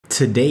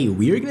Today,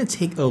 we are going to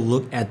take a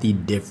look at the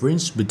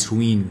difference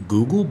between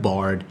Google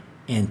Bard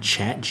and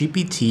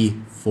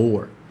ChatGPT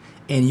 4.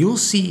 And you'll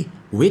see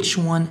which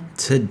one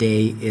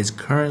today is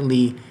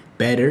currently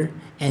better,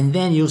 and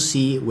then you'll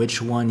see which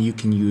one you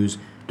can use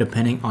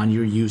depending on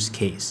your use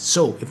case.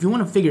 So if you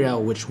want to figure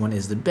out which one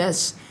is the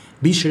best,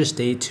 be sure to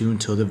stay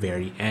tuned till the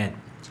very end.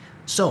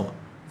 So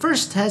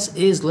first test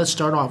is, let's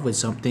start off with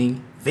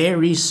something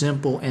very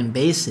simple and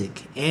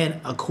basic. And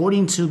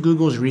according to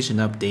Google's recent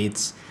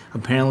updates,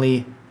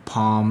 apparently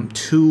Palm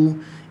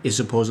 2 is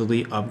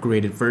supposedly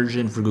upgraded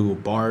version for Google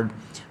Bard,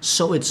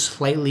 so it's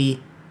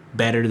slightly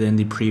better than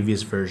the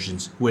previous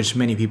versions, which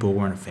many people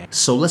weren't a fan.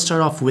 So let's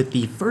start off with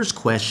the first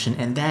question,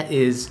 and that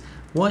is,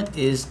 what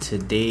is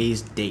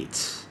today's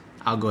date?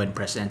 I'll go ahead and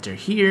press enter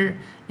here,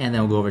 and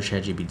then we'll go over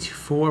ChatGPT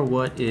 4.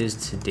 What is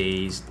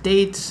today's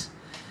date?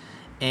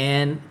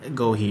 And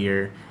go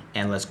here,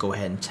 and let's go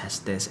ahead and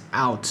test this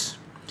out.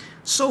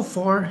 So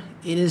far,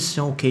 it is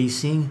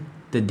showcasing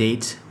the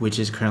date, which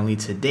is currently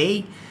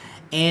today.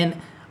 And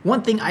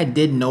one thing I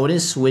did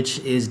notice, which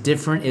is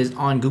different, is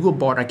on Google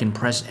Bard, I can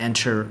press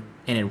enter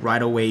and it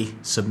right away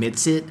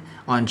submits it.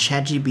 On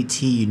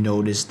ChatGPT, you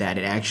notice that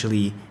it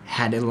actually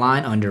had a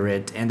line under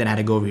it, and then I had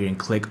to go over here and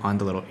click on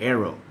the little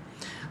arrow.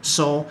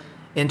 So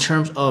in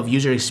terms of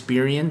user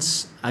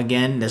experience,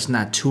 again, that's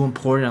not too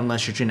important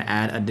unless you're trying to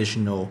add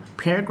additional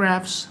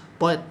paragraphs,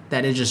 but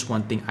that is just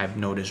one thing I've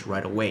noticed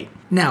right away.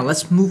 Now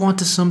let's move on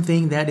to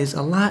something that is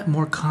a lot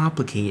more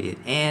complicated.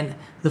 And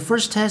the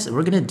first test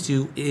we're gonna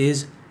do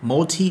is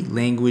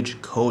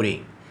multi-language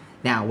coding.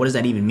 Now, what does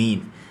that even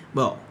mean?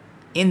 Well,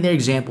 in their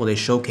example, they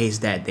showcase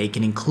that they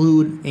can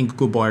include in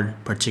Google Bard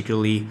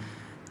particularly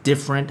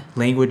different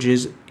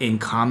languages in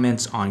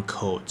comments on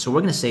code. So what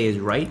we're gonna say is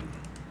write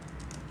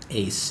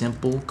a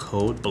simple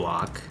code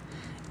block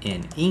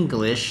in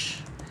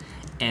English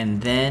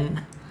and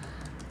then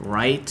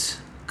write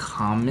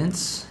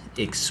comments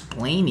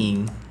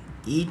explaining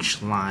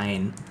each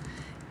line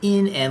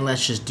in, and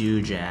let's just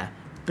do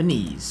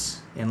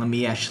Japanese. And let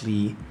me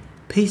actually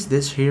paste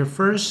this here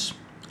first.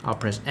 I'll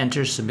press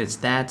enter, submits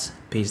that,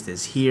 paste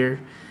this here,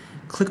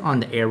 click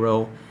on the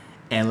arrow,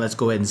 and let's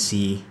go ahead and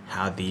see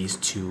how these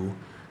two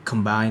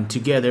combine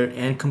together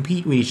and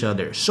compete with each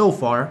other. So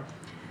far,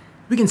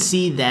 we can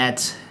see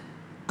that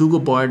Google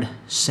Bard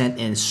sent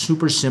in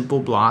super simple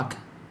block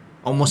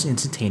almost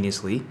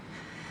instantaneously.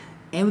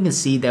 And we can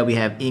see that we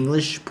have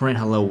English, print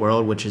hello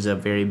world, which is a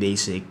very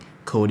basic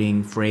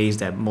coding phrase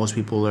that most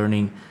people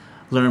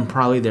learn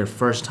probably their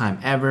first time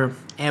ever.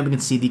 And we can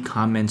see the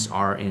comments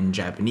are in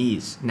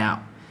Japanese.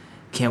 Now,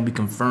 can we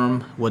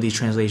confirm what these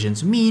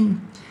translations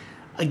mean?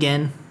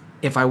 Again,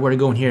 if I were to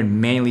go in here and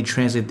manually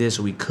translate this,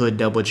 we could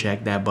double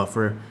check that, but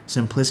for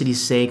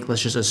simplicity's sake,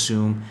 let's just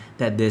assume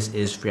that this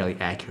is fairly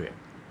accurate.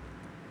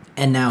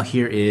 And now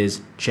here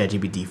is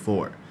ChatGPT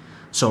 4.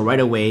 So right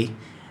away,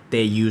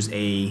 they use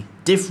a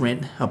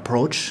different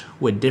approach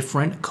with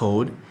different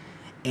code,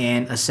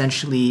 and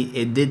essentially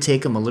it did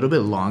take them a little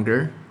bit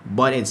longer,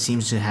 but it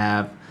seems to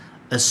have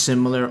a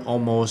similar,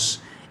 almost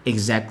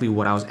exactly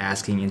what I was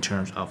asking in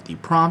terms of the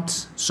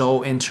prompts.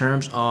 So in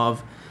terms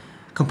of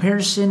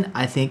comparison,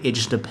 I think it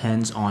just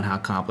depends on how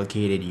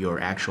complicated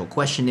your actual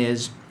question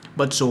is.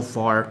 But so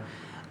far,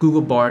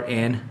 Google Bard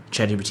and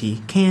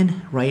ChatGPT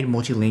can write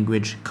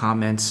multi-language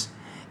comments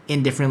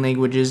in different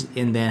languages,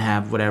 and then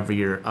have whatever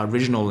your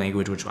original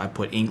language, which I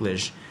put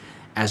English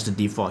as the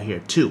default here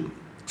too.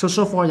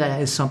 So far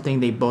that is something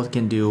they both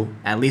can do,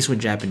 at least with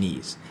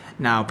Japanese.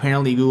 Now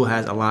apparently Google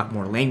has a lot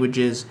more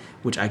languages,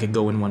 which I could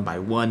go in one by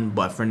one,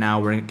 but for now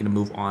we're gonna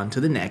move on to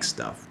the next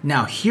stuff.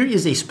 Now here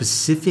is a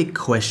specific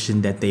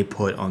question that they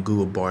put on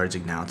Google Bard's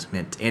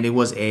announcement, and it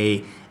was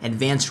a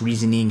advanced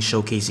reasoning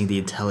showcasing the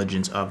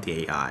intelligence of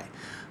the AI.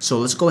 So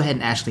let's go ahead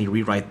and actually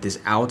rewrite this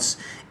out.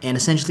 And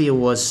essentially it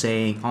was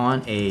saying,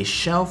 on a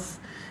shelf,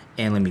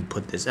 and let me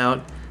put this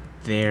out,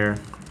 there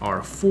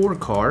are 4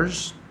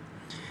 cars,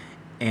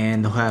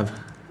 and they'll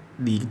have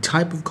the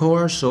type of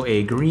car, so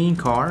a green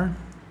car,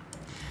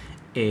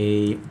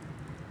 a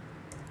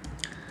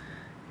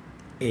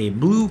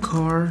blue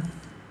car,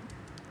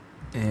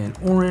 an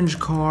orange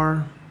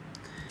car,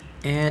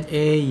 and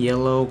a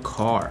yellow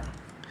car.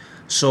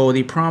 So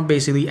the prompt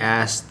basically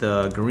asked,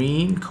 the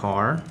green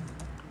car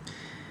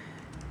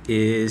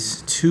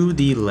is to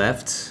the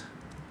left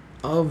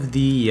of the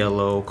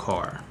yellow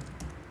car,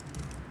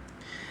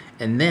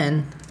 and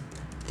then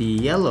the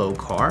yellow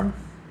car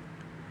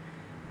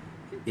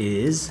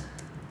is,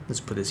 let's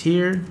put this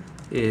here,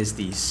 is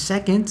the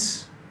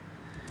second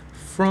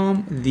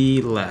from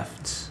the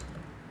left,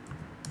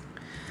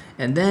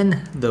 and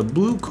then the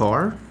blue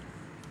car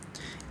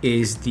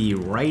is the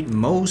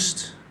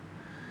rightmost.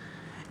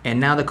 And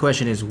now the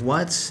question is,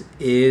 what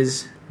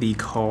is the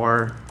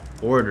car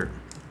order?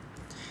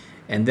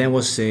 And then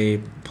we'll say,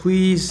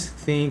 please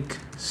think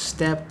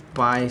step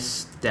by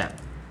step.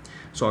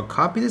 So I'll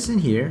copy this in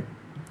here,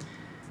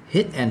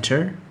 hit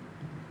enter,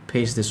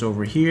 paste this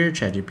over here,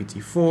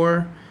 ChatGPT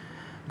 4,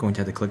 going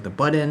to have to click the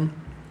button,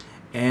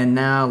 And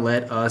now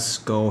let us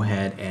go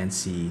ahead and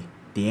see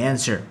the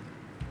answer.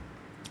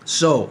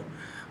 So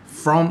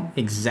from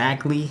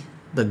exactly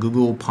the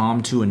Google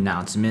Palm 2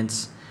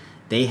 announcements,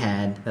 they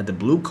had that the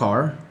blue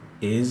car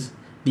is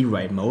the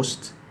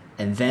rightmost,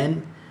 and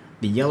then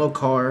the yellow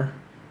car,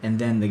 and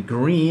then the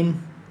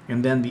green,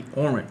 and then the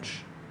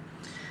orange.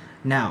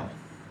 Now,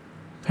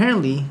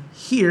 apparently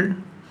here,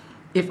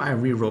 if I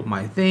rewrote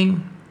my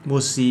thing,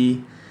 we'll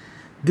see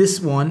this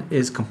one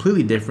is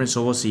completely different.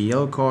 So we'll see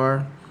yellow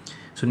car.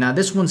 So now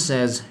this one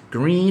says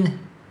green,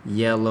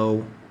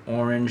 yellow,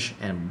 orange,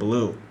 and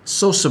blue.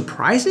 So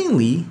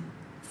surprisingly,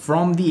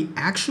 from the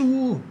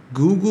actual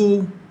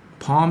Google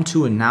Palm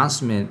 2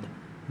 announcement,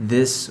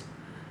 this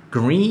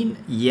green,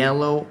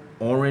 yellow,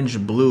 orange,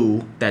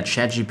 blue that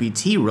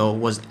ChatGPT wrote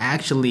was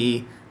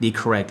actually the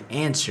correct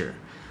answer.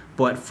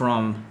 But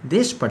from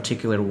this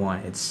particular one,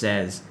 it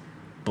says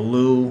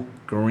blue,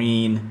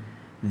 green,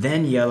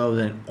 then yellow,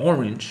 then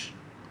orange,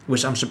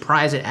 which I'm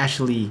surprised it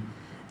actually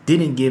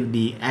didn't give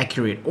the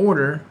accurate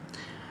order.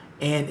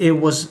 And it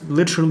was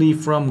literally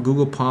from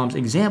Google Palm's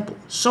example.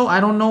 So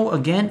I don't know,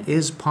 again,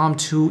 is Palm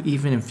 2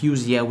 even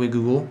infused yet with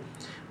Google?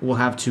 We'll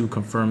have to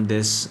confirm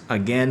this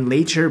again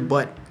later.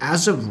 But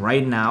as of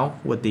right now,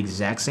 with the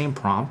exact same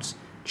prompts,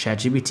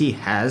 ChatGPT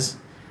has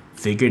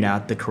figured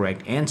out the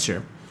correct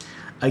answer.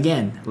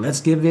 Again,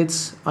 let's give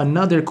it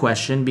another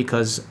question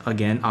because,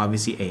 again,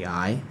 obviously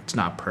AI, it's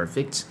not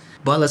perfect.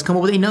 But let's come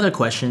up with another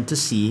question to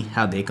see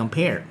how they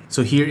compare.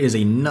 So here is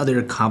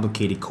another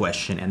complicated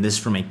question, and this is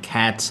from a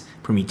CAT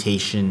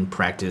permutation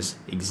practice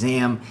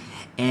exam.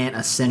 And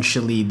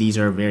essentially, these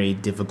are very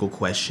difficult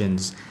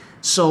questions.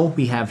 So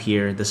we have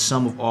here the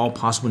sum of all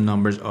possible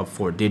numbers of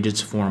 4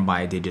 digits formed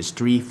by digits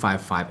 3,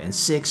 5, 5, and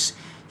 6.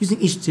 Using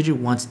each digit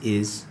once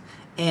is,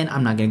 and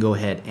I'm not gonna go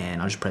ahead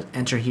and I'll just press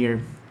enter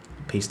here,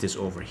 paste this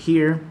over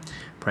here,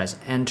 press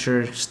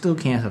enter, still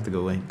can't have to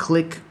go and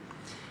click.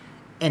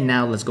 And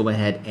now let's go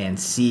ahead and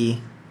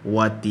see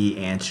what the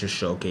answer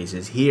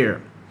showcases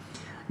here.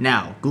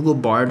 Now, Google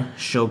Bard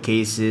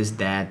showcases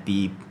that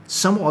the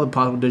sum of all the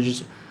possible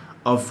digits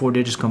of 4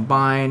 digits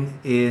combined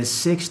is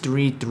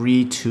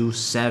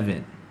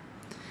 63327.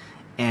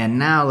 And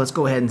now let's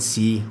go ahead and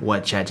see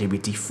what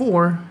ChatGPT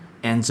 4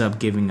 ends up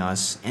giving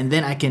us. And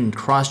then I can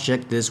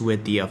cross-check this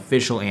with the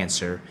official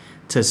answer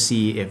to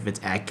see if it's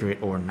accurate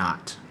or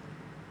not.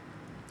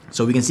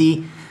 So we can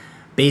see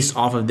based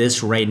off of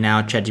this right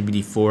now,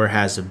 ChatGPT 4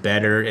 has a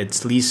better,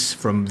 at least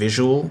from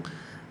visual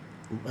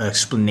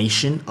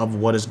explanation of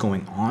what is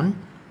going on.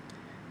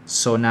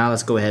 So now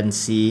let's go ahead and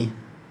see.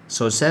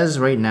 So it says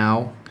right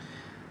now,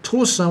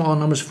 total sum of all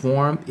numbers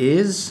formed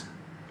is,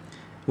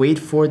 wait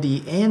for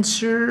the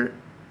answer,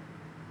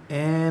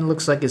 and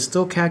looks like it's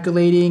still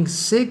calculating,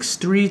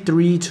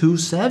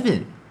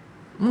 63327.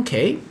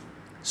 Okay,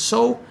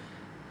 so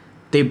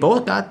they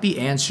both got the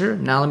answer.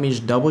 Now let me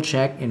just double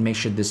check and make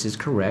sure this is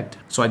correct.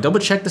 So I double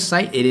checked the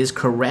site, it is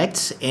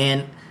correct.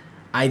 And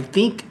I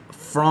think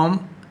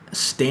from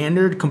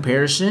standard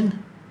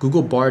comparison,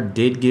 Google Bard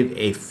did give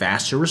a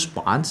faster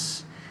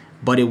response,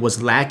 but it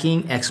was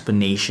lacking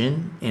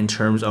explanation in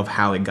terms of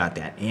how it got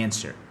that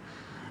answer.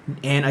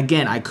 And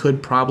again, I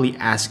could probably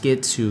ask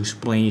it to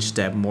explain each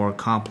step more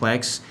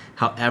complex.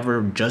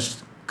 However,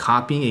 just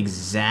copying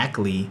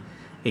exactly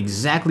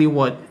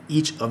what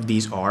each of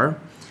these are,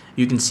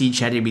 you can see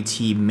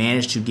ChatGPT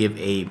managed to give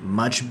a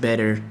much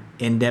better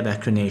in-depth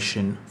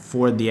explanation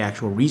for the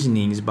actual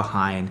reasonings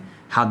behind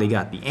how they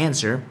got the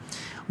answer,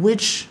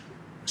 which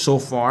so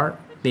far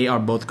they are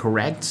both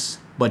correct,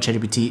 but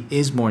ChatGPT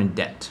is more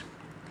in-depth.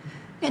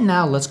 And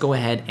now let's go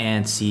ahead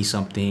and see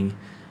something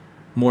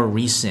more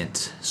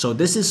recent. So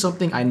this is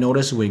something I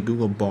noticed with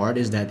Google Bard,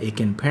 is that it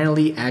can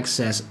apparently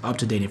access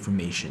up-to-date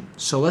information.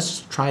 So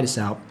let's try this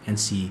out and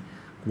see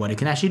what it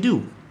can actually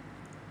do.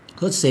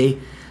 Let's say,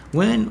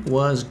 when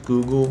was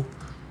Google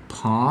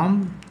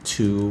Palm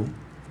 2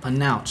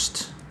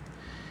 announced?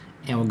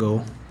 And we'll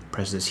go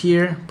press this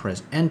here,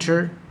 press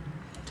enter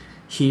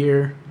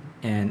here,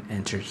 and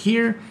enter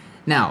here.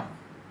 Now,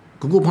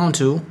 Google Palm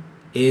 2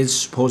 is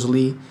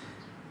supposedly,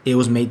 it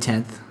was May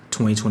 10th,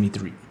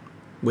 2023,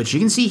 which you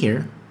can see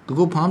here.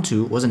 Google Palm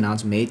 2 was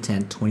announced May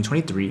 10th,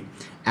 2023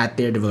 at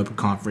their developer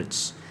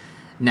conference.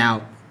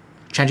 Now,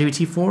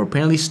 ChatGPT 4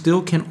 apparently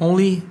still can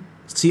only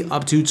see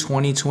up to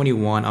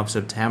 2021 of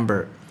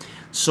September.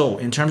 So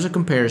in terms of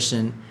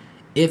comparison,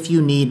 if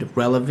you need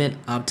relevant,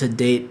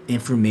 up-to-date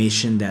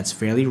information that's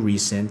fairly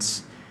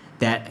recent,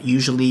 that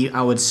usually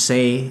I would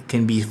say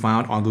can be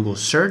found on Google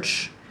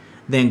search,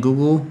 then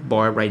Google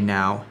Bard right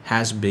now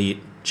has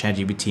beat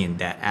ChatGPT in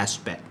that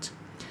aspect.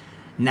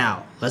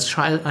 Now, let's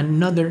try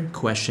another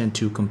question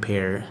to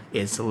compare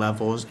its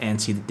levels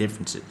and see the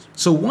differences.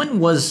 So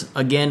one was,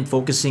 again,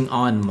 focusing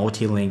on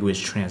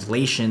multi-language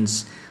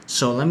translations.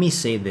 So let me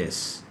say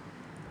this.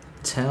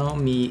 Tell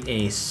me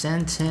a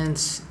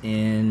sentence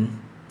in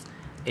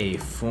a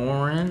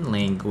foreign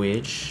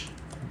language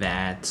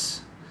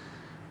that,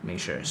 make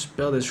sure I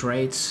spell this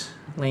right,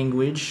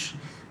 language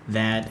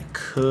that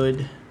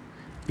could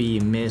be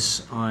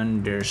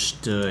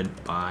misunderstood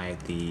by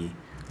the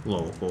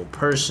local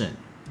person.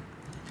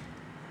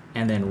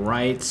 And then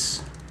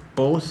writes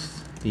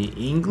both the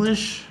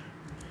English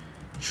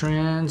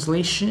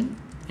translation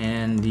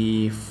and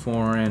the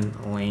foreign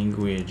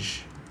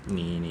language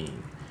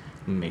meaning.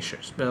 Make sure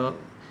it's spelled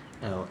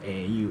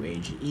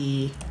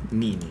L-A-U-A-G-E,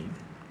 meaning.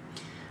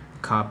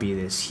 Copy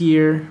this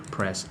here,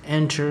 press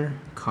enter,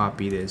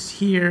 copy this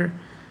here,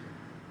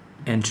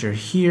 enter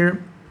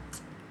here,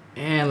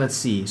 and let's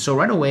see. So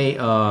right away,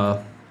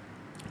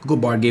 Google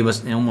Bard gave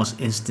us an almost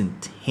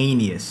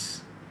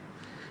instantaneous.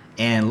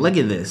 And look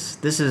at this.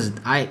 This is,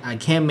 I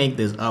can't make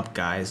this up,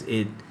 guys.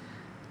 It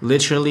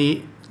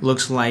literally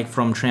looks like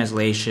from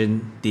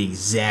translation the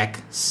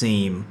exact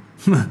same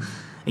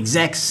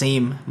exact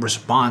same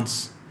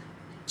response.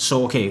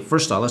 So okay,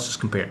 first off, let's just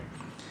compare.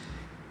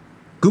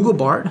 Google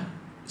Bard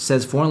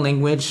says foreign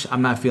language,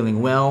 I'm not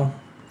feeling well.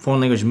 Foreign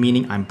language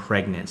meaning I'm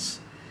pregnant.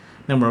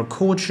 Number of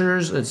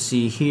cultures, let's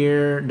see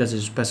here, does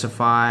it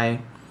specify?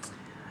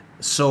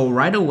 So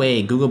right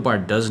away, Google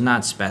Bard does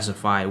not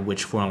specify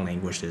which foreign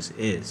language this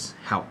is.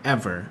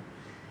 However,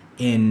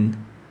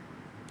 in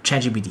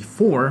ChatGPT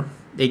 4,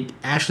 it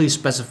actually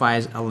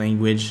specifies a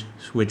language,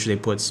 which they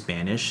put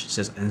Spanish. It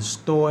says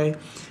estoy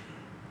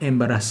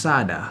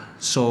embarazada.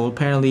 So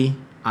apparently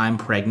I'm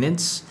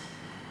pregnant.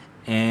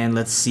 And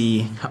let's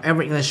see,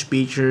 however, English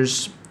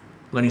speakers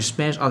learning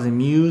Spanish often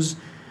use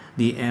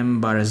the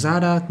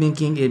embarazada,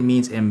 thinking it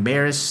means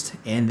embarrassed.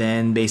 And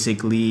then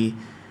basically,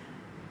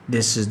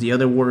 this is the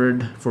other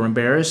word for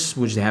embarrassed,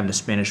 which they have the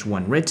Spanish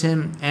one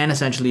written. And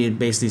essentially, it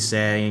basically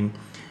saying,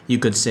 you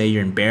could say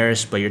you're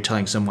embarrassed, but you're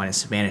telling someone in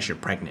Spanish you're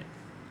pregnant.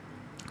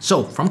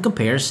 So from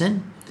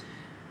comparison,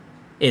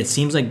 it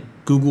seems like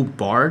Google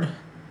Bard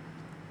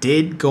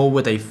did go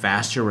with a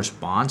faster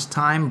response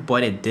time,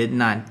 but it did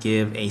not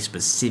give a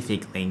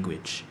specific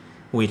language,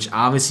 which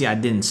obviously I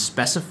didn't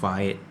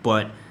specify it,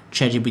 but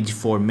ChatGPT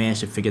 4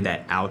 managed to figure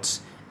that out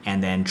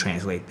and then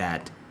translate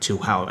that to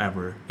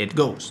however it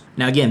goes.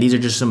 Now again, these are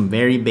just some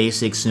very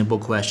basic, simple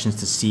questions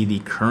to see the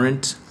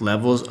current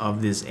levels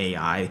of this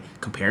AI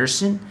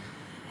comparison.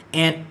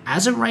 And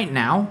as of right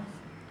now,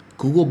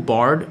 Google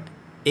Bard,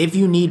 if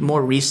you need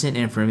more recent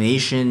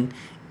information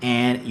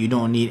and you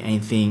don't need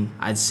anything,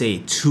 I'd say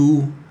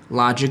too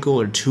logical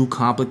or too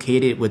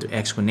complicated with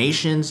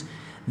explanations,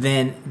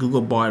 then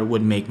Google Bard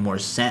would make more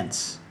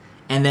sense.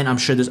 And then I'm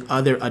sure there's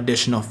other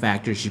additional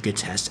factors you could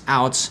test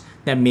out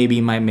that maybe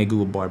might make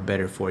Google Bard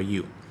better for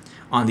you.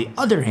 On the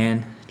other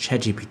hand,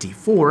 ChatGPT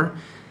 4,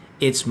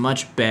 it's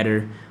much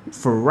better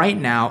for right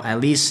now, at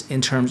least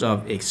in terms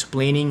of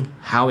explaining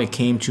how it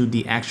came to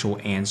the actual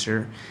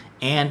answer,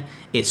 and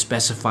it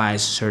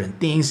specifies certain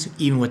things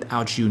even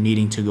without you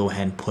needing to go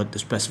ahead and put the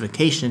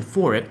specification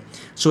for it.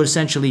 So it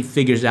essentially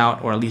figures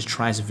out, or at least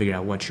tries to figure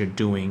out, what you're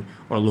doing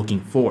or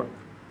looking for.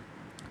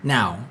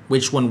 Now,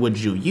 which one would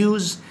you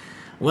use?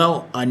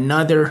 Well,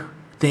 another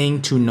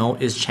thing to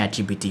note is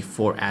ChatGPT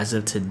 4 as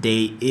of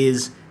today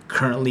is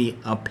currently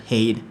a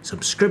paid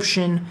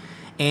subscription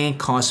and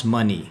costs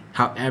money.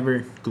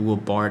 However, Google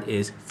Bard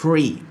is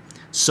free.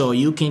 So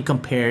you can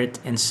compare it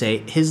and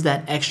say, is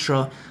that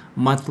extra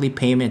monthly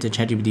payment to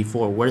ChatGPT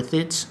 4 worth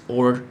it?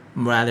 Or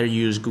rather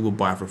use Google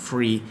Bard for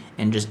free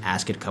and just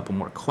ask it a couple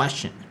more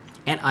questions.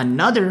 And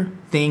another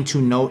thing to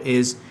note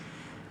is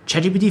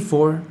ChatGPT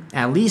 4,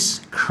 at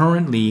least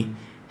currently,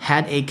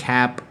 had a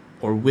cap,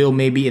 or will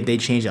maybe if they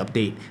change the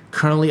update,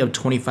 currently of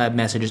 25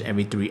 messages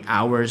every 3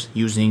 hours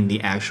using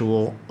the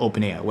actual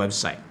OpenAI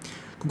website.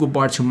 Google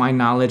Bard, to my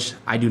knowledge,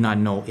 I do not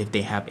know if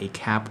they have a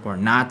cap or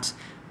not,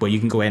 but you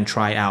can go ahead and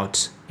try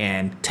out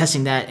and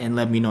testing that and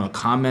let me know in the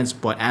comments.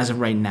 But as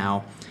of right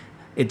now,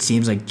 it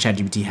seems like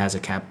ChatGPT has a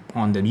cap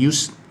on the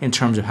use in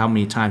terms of how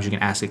many times you can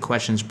ask it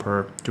questions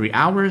per 3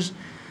 hours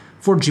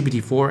for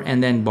GPT-4,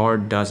 and then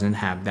Bard doesn't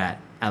have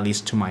that, at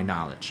least to my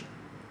knowledge.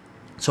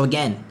 So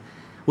again,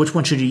 which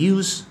one should you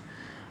use?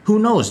 Who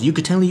knows? You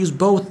could technically use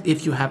both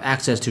if you have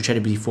access to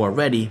ChatGPT-4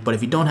 already, but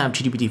if you don't have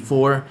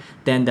ChatGPT-4,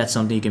 then that's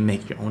something you can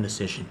make your own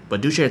decision.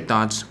 But do share your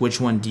thoughts. Which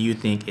one do you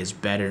think is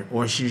better,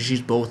 or should you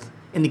use both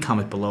in the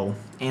comments below?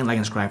 And like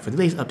and subscribe for the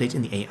latest updates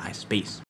in the AI space.